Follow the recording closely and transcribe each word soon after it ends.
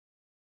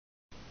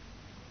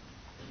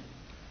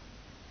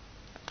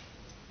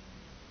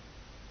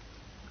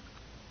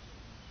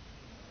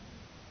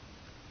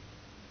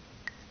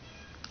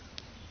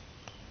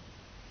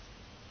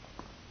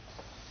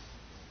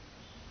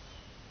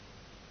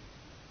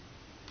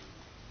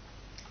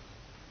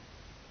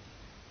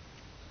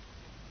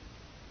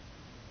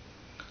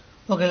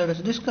Okay, let us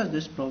discuss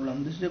this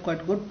problem. This is a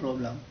quite good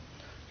problem.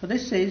 So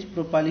this says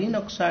propylene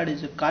oxide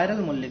is a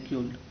chiral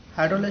molecule.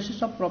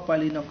 Hydrolysis of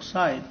propylene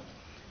oxide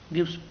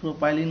gives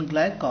propylene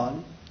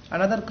glycol,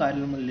 another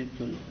chiral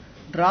molecule.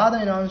 Draw the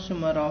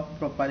enantiomer of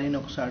propylene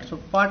oxide. So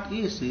part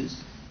A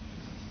says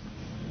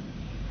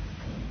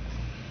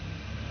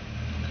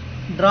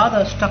draw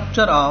the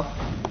structure of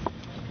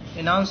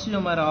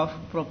enantiomer of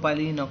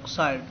propylene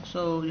oxide.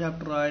 So you have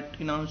to write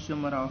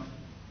enantiomer of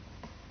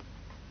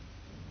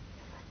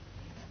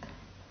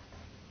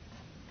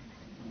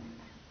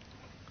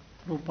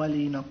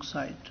propylene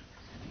oxide.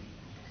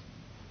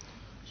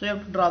 So you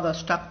have to draw the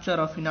structure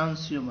of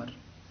enantiomer.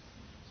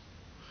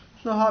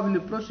 So how will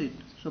you proceed?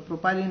 So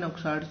propylene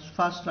oxide,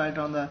 first write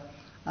on the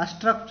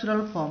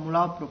structural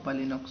formula of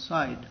propylene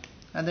oxide,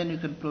 and then you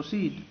can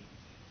proceed.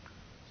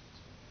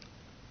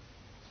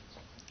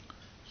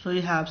 So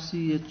you have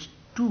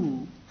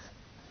CH2O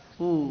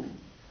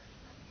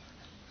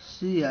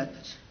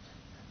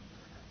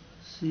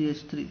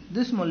CH3.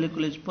 This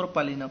molecule is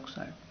propylene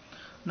oxide.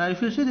 Now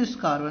if you see this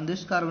carbon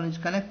is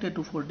connected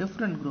to 4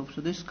 different groups. So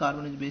this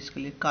carbon is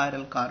basically a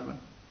chiral carbon.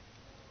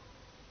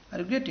 Are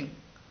you getting?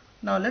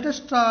 Now let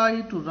us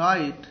try to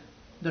write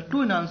the two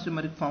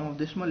enantiomeric form of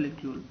this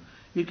molecule.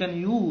 You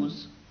can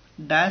use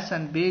dash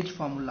and base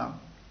formula.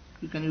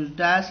 You can use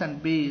dash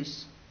and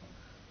base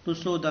to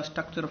show the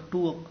structure of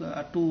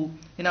two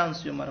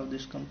enantiomer of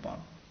this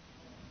compound.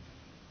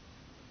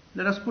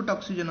 Let us put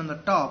oxygen on the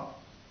top.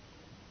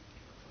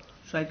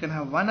 So I can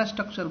have one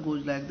structure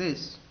goes like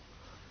this,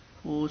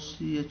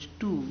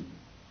 OCH2,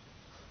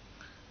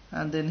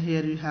 and then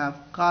here you have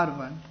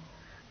carbon.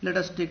 Let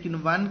us take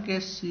in one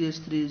case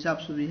CH3 is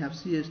up, so we have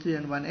CH3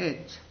 and one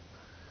H.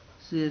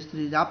 CH3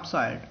 is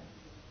upside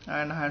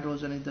and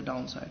hydrogen is the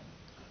downside.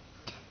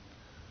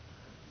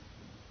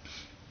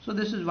 So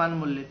this is one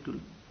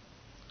molecule,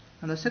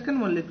 and the second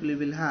molecule we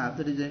will have,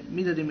 that is a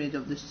mirror image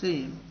of the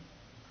same.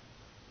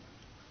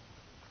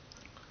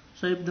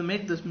 So if they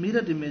make this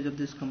mirror image of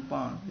this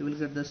compound, you will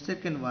get the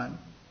second one.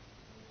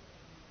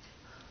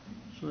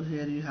 So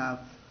here you have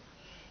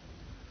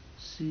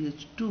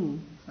CH2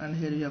 and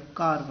here you have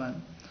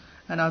carbon,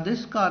 and now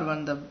this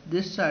carbon,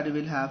 this side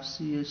will have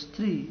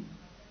CH3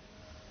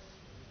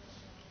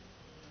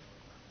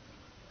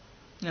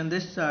 and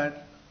this side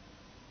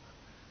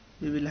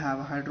we will have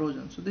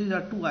hydrogen. So these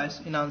are two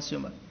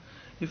enantiomer.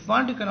 If you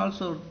want, you can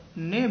also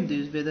name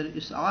this whether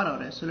it's R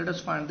or S. So let us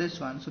find this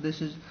one. So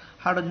this is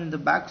hydrogen in the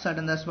back side,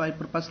 and that's why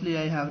purposely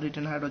I have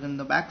written hydrogen in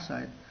the back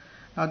side.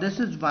 Now this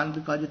is 1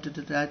 because it is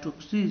attached to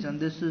oxygen.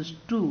 This is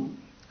 2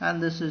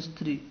 and this is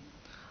 3.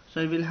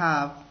 So you will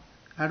have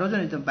hydrogen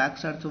is the back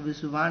side. So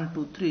this is 1,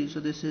 2, 3. So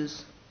this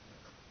is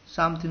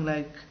something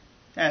like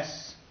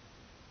S.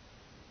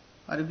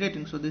 Are you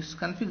getting? So this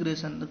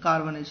configuration, the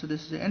carbon is, so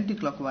this is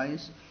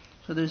anti-clockwise.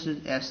 So this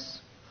is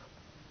S.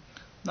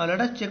 Now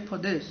let us check for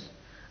this.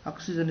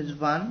 Oxygen is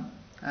 1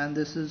 and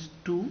this is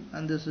 2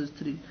 and this is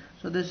 3.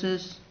 So this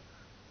is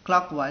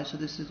clockwise. So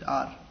this is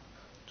R.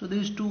 So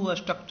these two are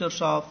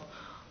structures of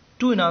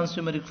two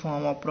enantiomeric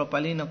form of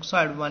propylene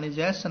oxide. One is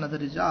S, another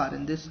is R.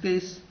 In this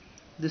case,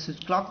 this is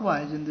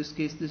clockwise. In this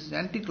case, this is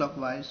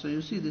anti-clockwise. So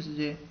you see, this is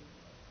a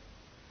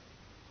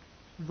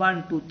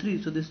 1, 2,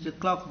 3. So this is a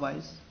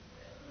clockwise.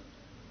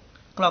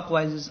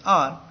 Clockwise is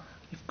R.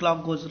 If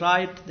clock goes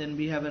right, then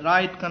we have a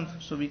right.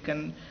 So we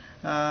can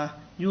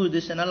use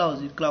this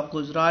analogy. Clock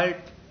goes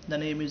right, the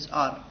name is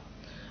R.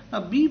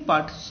 Now B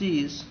part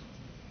says,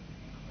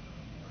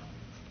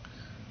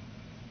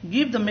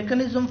 give the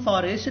mechanism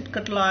for acid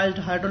catalyzed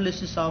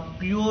hydrolysis of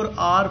pure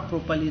R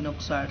propylene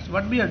oxide. So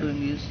what we are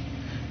doing is,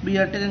 we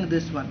are taking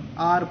this one,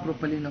 R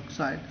propylene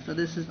oxide. So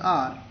this is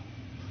R.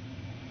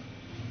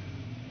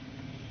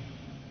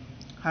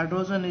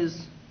 Hydrogen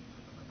is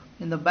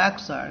in the back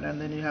side, and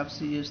then you have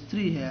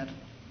CH3 here,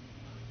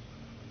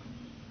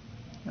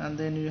 and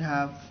then you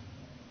have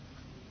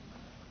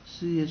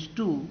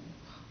CH2.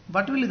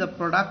 What will be the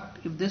product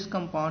if this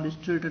compound is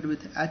treated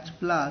with H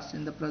plus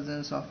in the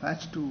presence of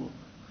H2O?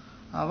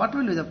 What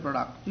will be the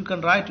product? You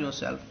can write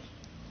yourself.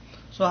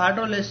 So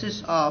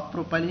hydrolysis of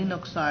propylene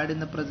oxide in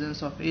the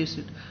presence of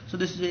acid. So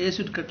this is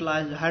acid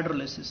catalyzed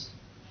hydrolysis.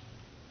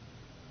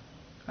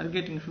 Are you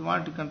getting? If you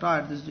want, you can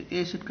write this is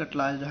acid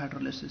catalyzed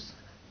hydrolysis.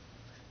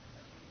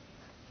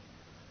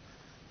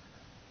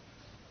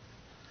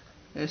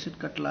 Acid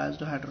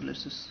catalyzed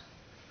hydrolysis.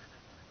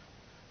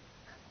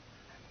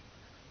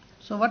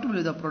 So what will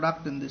be the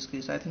product in this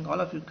case? I think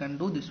all of you can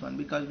do this one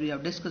because we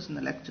have discussed in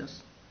the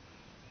lectures.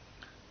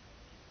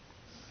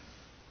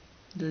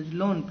 There is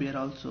lone pair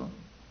also.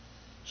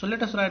 So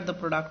let us write the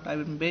product. I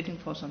have been waiting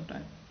for some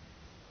time.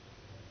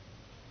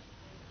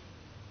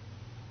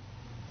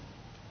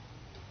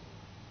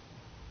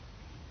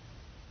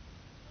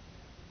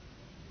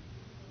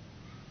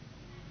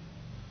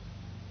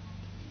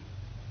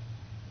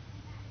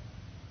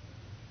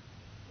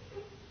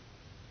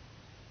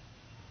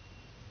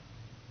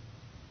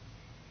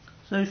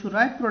 So if you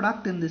write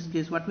product in this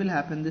case, what will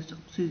happen? This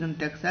oxygen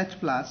takes H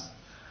plus.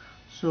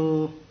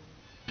 So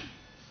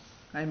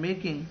I'm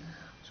making,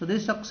 so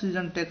this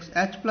oxygen takes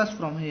H plus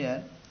from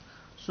here.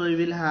 So we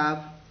will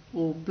have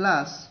O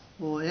plus,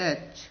 OH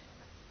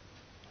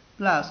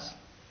plus,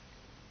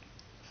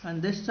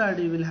 and this side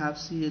you will have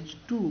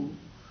CH2,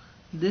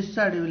 this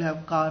side you will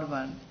have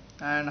carbon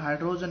and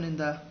hydrogen in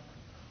the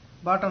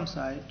bottom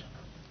side,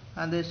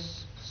 and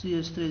this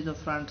CH3 is the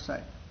front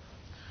side.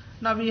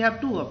 Now we have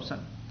two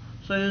options.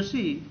 So you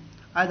see,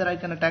 either I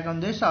can attack on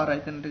this, or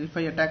if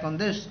I attack on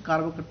this,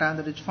 carbocation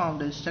that is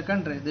found is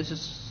secondary, this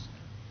is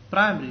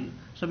primary.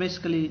 So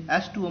basically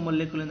H2O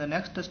molecule in the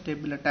next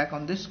step will attack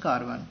on this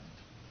carbon,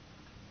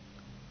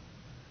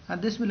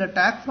 and this will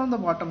attack from the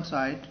bottom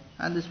side,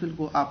 and this will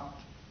go up.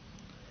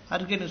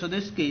 Again, so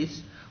this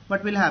case,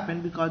 what will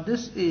happen, because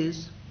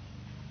this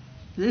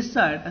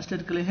side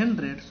aesthetically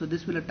hindered, so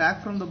this will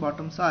attack from the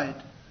bottom side.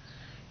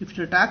 If it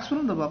attacks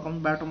from the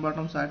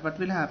bottom side, what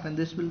will happen?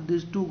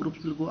 These two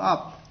groups will go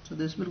up. So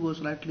this will go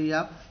slightly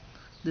up.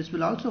 This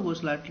will also go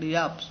slightly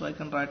up. So I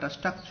can write a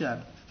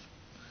structure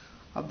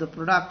of the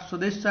product. So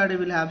this side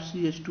will have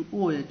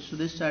CH2OH. So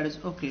this side is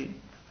okay.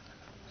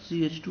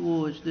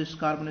 CH2OH. This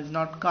carbon is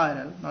not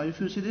chiral. Now if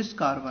you see this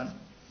carbon,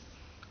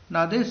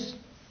 now this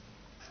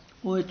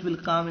OH will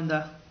come in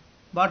the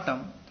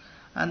bottom,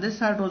 and this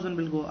hydrogen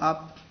will go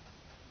up,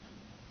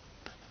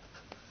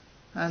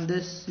 and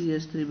this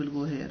CH3 will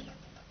go here.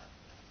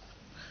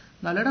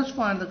 Now let us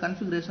find the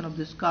configuration of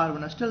this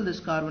carbon. Still this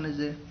carbon is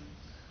a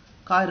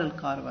chiral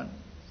carbon.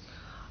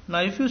 Now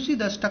if you see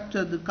the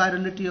structure, the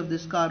chirality of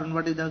this carbon,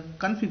 what is the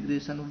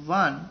configuration?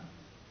 1,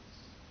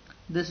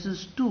 this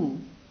is 2,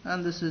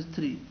 and this is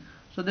 3.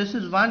 So this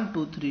is 1,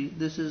 2, 3.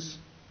 This is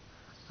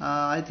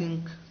I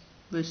think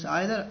this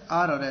either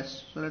R or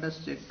S. So let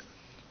us check.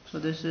 So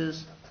this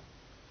is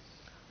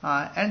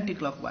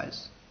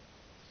anti-clockwise.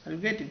 Are you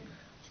getting?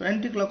 So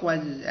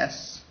anti-clockwise is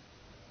S.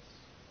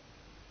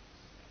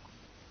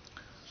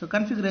 So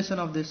configuration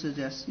of this is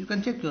S. You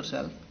can check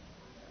yourself.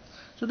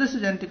 So this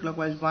is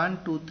anti-clockwise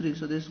 1, 2, 3.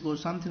 So this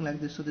goes something like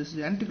this. So this is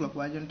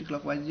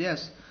anti-clockwise,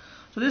 yes.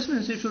 So this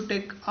means if you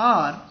take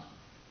R,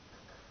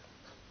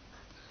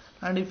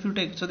 and if you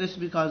take, so this is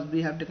because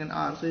we have taken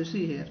R. So you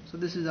see here. So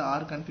this is the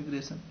R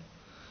configuration.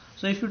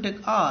 So if you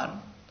take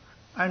R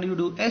and you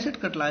do acid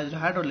catalyzed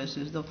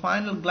hydrolysis, the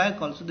final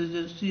glycol, so this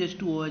is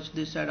CH2OH,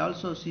 this side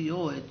also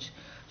COH.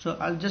 So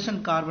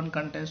adjacent carbon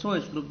contains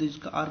OH group. These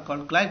are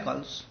called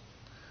glycols.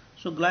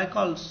 So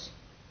glycols,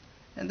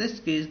 in this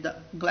case, the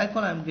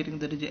glycol I am getting,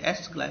 that is a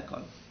S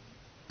glycol.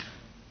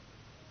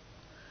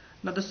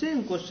 Now the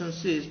same question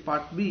says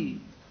part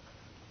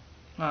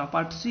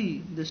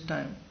C this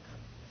time.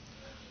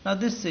 Now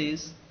this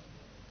says,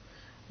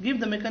 give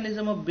the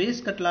mechanism of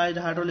base catalyzed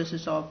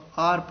hydrolysis of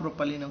R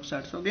propylene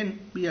oxide. So again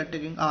we are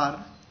taking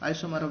R,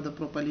 isomer of the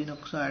propylene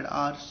oxide,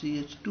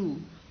 RCH2,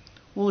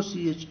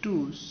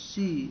 OCH2,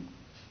 C,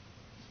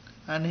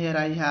 and here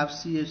I have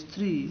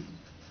CH3,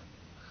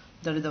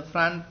 that is the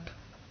front,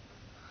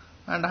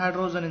 and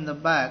hydrogen in the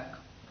back.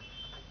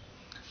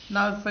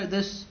 Now if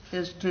this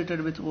is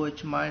treated with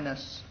OH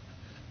minus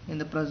in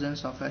the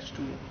presence of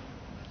H2O,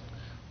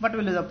 what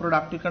will be the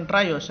product? You can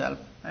try yourself.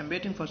 I am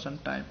waiting for some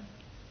time.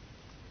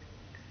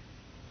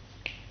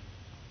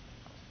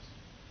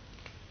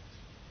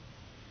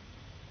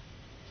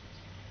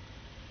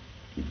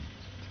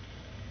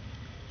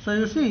 So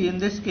you see, in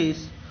this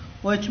case,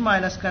 OH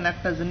minus can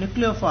act as a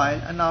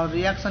nucleophile, and our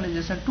reaction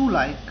is SN2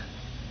 like.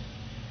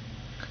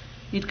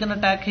 It can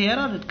attack here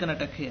or it can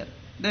attack here.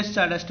 This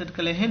side is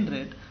aesthetically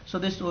hindered, so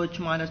this OH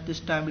minus this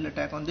time will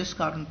attack on this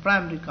carbon,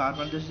 primary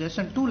carbon. This is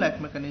SN2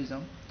 like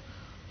mechanism.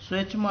 So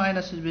H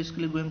minus is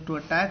basically going to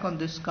attack on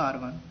this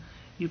carbon.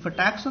 If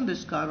attacks on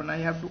this carbon, I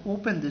have to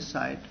open this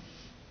side,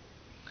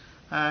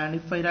 and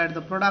if I write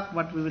the product,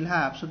 what we will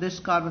have, so this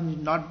carbon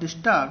is not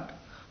disturbed,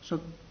 so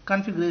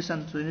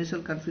configuration, so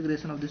initial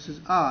configuration of this is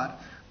R,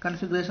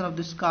 configuration of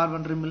this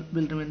carbon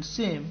will remain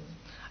same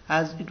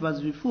as it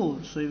was before.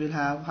 So you will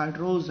have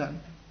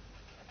hydrogen,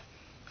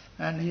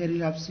 and here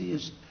you have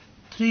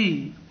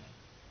CH3,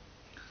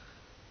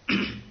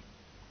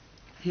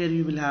 here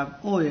you will have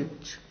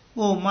OH,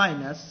 O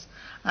minus,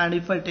 and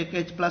if I take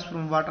H plus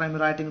from water, I am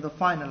writing the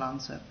final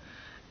answer.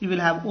 You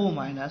will have O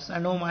minus,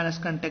 and O minus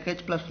can take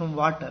H plus from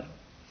water.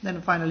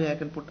 Then finally I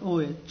can put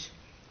OH,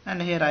 and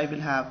here I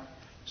will have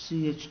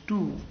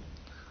CH2,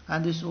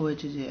 and this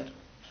OH is here,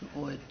 so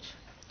OH.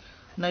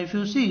 Now if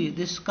you see,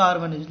 this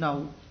carbon is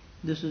now,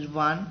 this is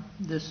 1,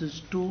 this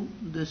is 2,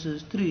 this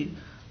is 3,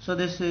 so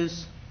this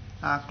is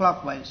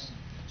clockwise.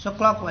 So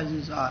clockwise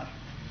is R.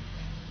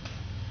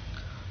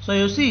 So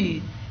you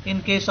see,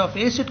 in case of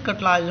acid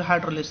catalyzed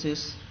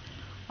hydrolysis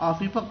of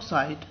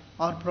epoxide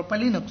or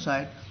propylene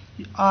oxide,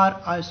 the R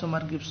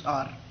isomer gives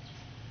R.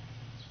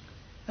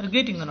 Are you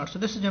getting or not? So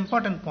this is an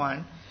important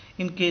point.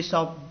 In case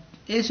of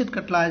acid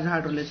catalyzed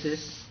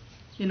hydrolysis,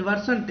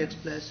 inversion takes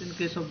place. In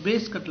case of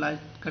base catalyzed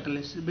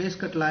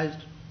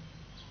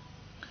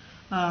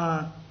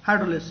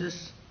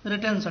hydrolysis,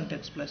 retention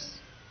takes place.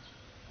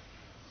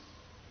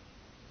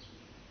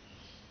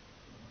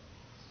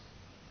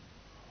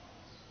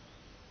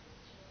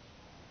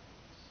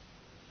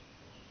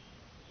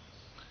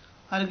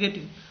 Are you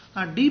getting?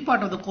 D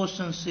part of the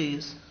question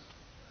says,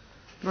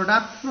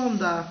 product from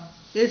the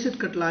acid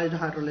catalyzed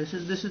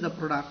hydrolysis, this is the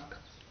product,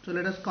 so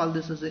let us call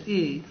this as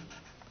A,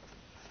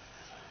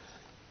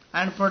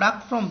 and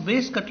product from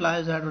base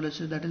catalyzed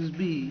hydrolysis, that is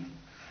B.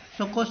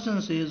 So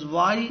question says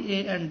why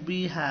A and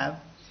B have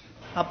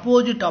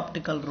opposite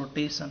optical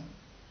rotation.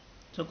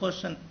 So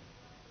question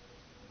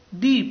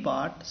D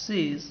part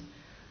says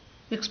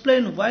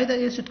explain why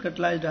the acid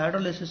catalyzed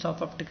hydrolysis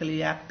of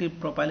optically active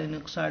propylene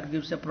oxide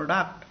gives a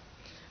product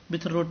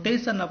with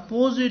rotation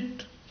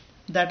opposite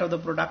that of the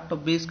product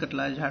of base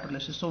catalyzed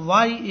hydrolysis. So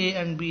why A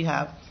and B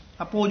have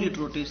opposite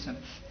rotation?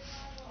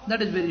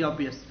 That is very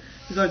obvious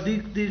because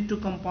these two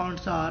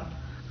compounds are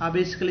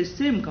basically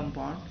same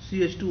compound,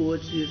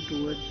 CH2OH,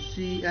 CH2OH,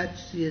 CH,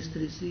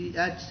 CH3,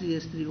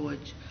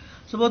 CH3OH.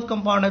 So both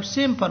compounds have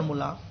same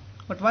formula,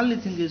 but only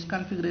thing is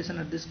configuration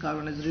of this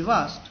carbon is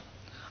reversed,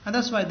 and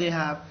that's why they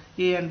have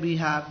A and B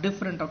have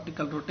different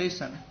optical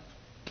rotation.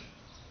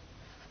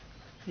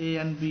 A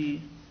and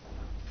B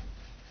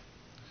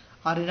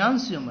are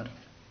enantiomer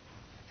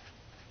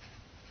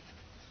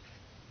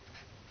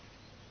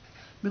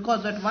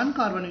because that one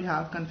carbon you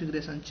have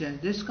configuration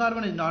change. This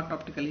carbon is not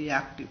optically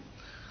active.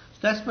 So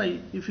that's why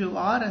if you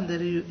R and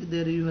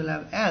there you will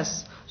have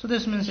S. So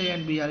this means A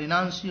and B are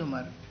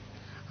enantiomer.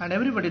 And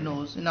everybody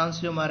knows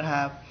enantiomer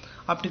have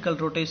optical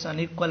rotation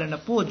equal and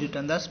opposite,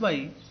 and that's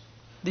why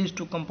these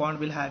two compounds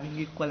will have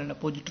equal and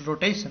opposite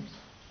rotation.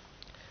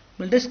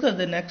 We'll discuss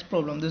the next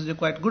problem. This is a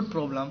quite good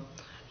problem.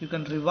 You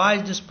can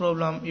revise this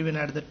problem even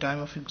at the time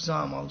of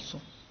exam also.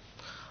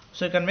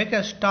 So you can make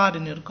a star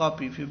in your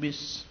copy if you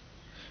wish.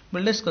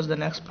 We'll discuss the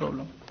next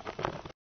problem.